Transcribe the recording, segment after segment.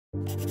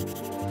In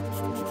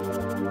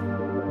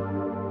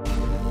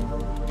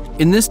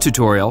this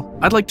tutorial,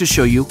 I'd like to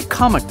show you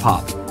Comic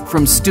Pop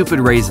from Stupid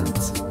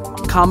Raisins.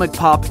 Comic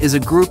Pop is a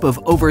group of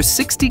over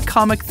 60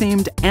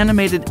 comic-themed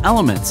animated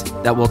elements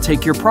that will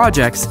take your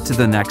projects to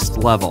the next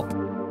level.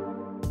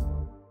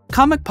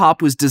 Comic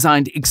Pop was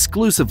designed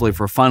exclusively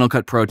for Final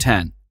Cut Pro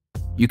X.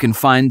 You can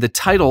find the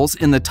titles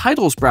in the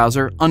Titles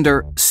browser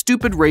under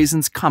Stupid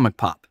Raisins Comic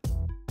Pop.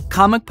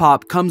 Comic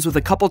Pop comes with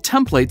a couple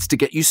templates to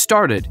get you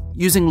started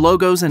using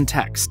logos and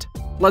text.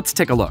 Let's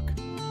take a look.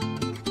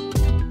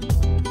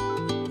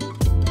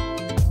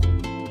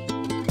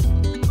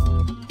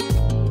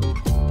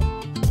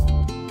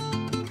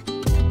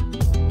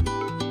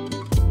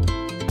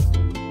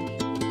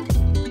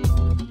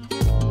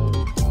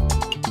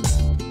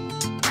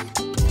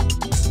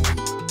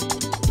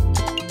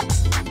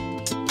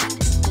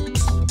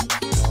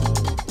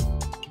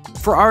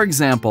 For our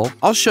example,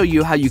 I'll show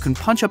you how you can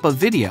punch up a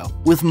video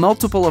with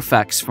multiple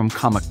effects from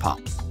Comic Pop.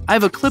 I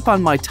have a clip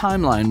on my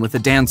timeline with a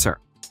dancer.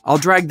 I'll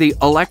drag the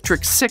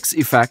Electric 6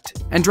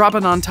 effect and drop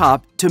it on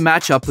top to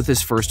match up with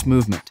his first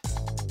movement.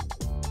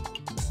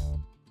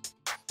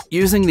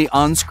 Using the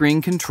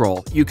on-screen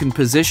control, you can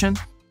position,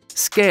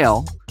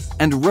 scale,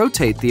 and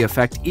rotate the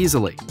effect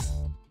easily.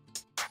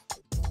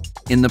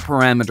 In the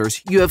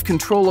parameters, you have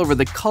control over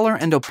the color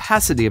and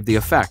opacity of the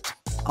effect.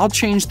 I'll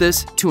change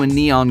this to a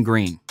neon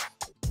green.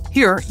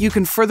 Here, you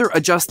can further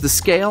adjust the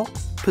scale,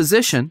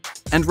 position,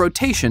 and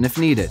rotation if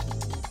needed.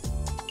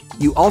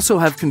 You also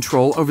have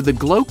control over the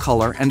glow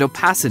color and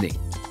opacity.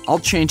 I'll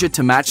change it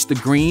to match the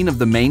green of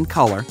the main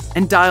color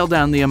and dial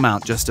down the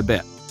amount just a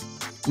bit.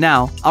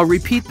 Now, I'll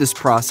repeat this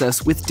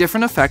process with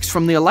different effects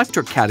from the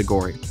electric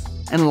category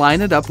and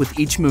line it up with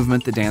each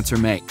movement the dancer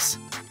makes.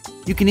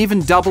 You can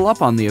even double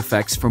up on the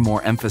effects for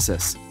more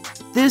emphasis.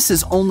 This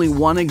is only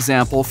one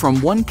example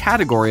from one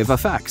category of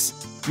effects.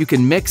 You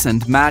can mix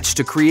and match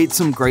to create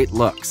some great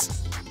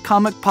looks.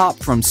 Comic Pop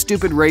from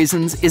Stupid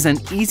Raisins is an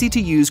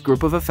easy-to-use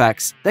group of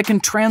effects that can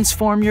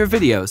transform your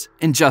videos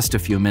in just a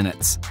few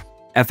minutes.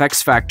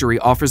 FxFactory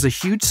offers a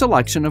huge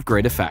selection of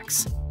great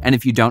effects, and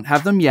if you don't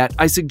have them yet,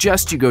 I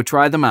suggest you go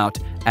try them out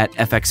at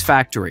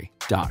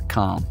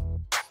FxFactory.com.